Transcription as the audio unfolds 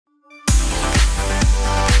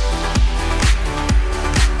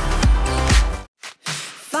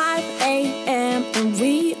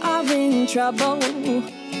trouble,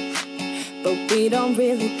 but we don't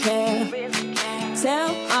really care.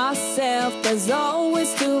 Tell ourselves there's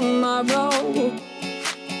always tomorrow,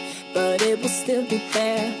 but it will still be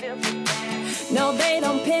there. No, they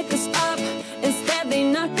don't pick us up, instead they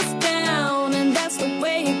knock us down, and that's the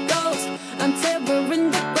way it goes until we're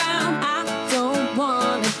in the ground. I don't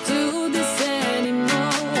wanna do this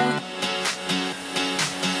anymore.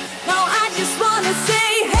 No, I just wanna say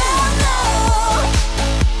hello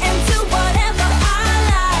and do whatever I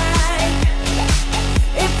like.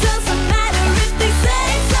 It doesn't matter if they say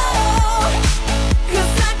so,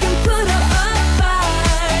 'cause I can put up a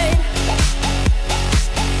fight.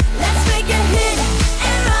 Let's make a hit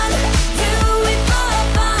and run, do it for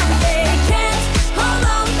fun. They can't hold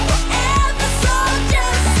on forever, so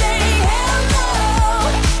just say hello.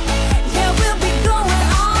 Yeah, we'll be going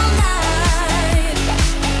all night.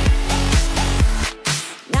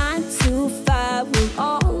 9 to 5, we're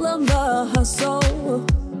all on the hustle.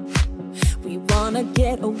 We wanna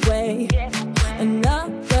get away.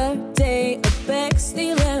 Another day of beg,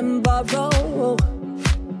 steal and borrow,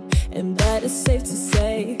 and that is safe to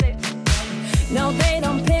say. No, they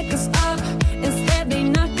don't pick us up, instead they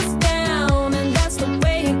knock us down, and that's the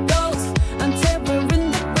way it goes until we're in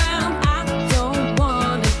the ground. I don't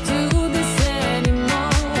wanna do this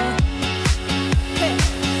anymore. Hey.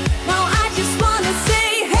 No, I just wanna say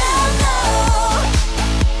hello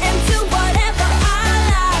and do whatever I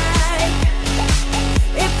like.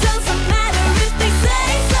 It doesn't matter if they say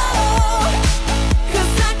so,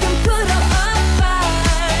 'cause I can put up a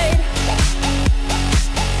fight.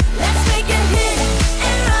 Let's make a hit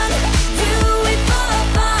and run, do it for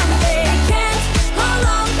fun. They can't hold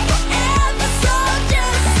on forever, so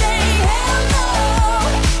just say hello.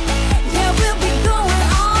 Yeah, we'll be going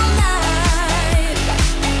all night.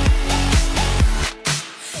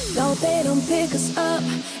 No, they don't pick us up,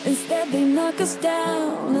 instead they knock us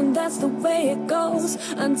down, and that's the way it goes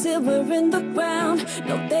until we're in the ground.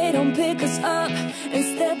 No, they don't pick us up,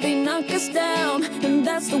 instead they knock us down, and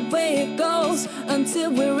that's the way it goes until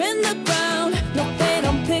we're in the ground. No, they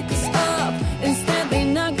don't pick us up, instead they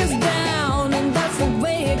knock us down, and that's the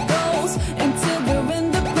way it goes until we're in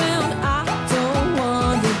the ground. I don't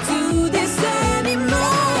wanna do this anymore.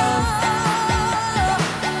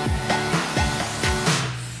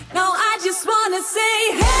 No, I just wanna say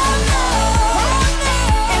hello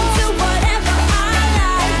and do whatever I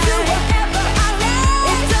like. Do whatever I like.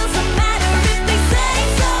 It doesn't matter if they say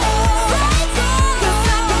so, 'cause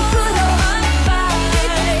I can put up a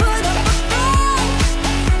fight.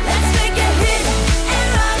 Let's make a hit and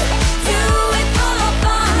run, do it for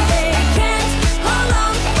fun. They can't hold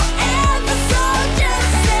on forever, so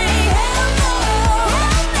just say hello.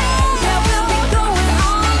 Yeah, we'll be going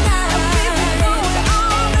all night.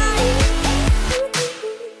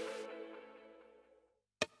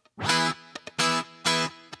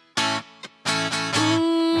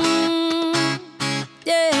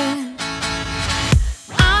 Yeah.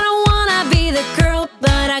 I don't wanna be the girl,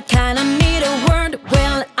 but I kinda need a word.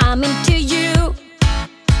 Well, I'm into you,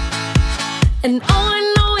 and all I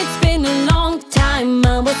know, it's been a long time.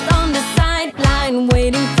 I was on the sideline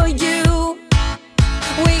waiting for you.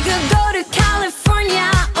 We could go to California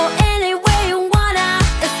or anywhere you wanna.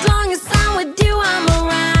 As long as I'm with you, I'm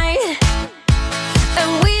alright. And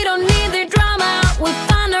we don't need the drama, we'll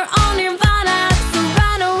find our own nirvana. So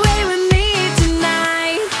run away with me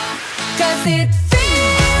tonight, 'cause it's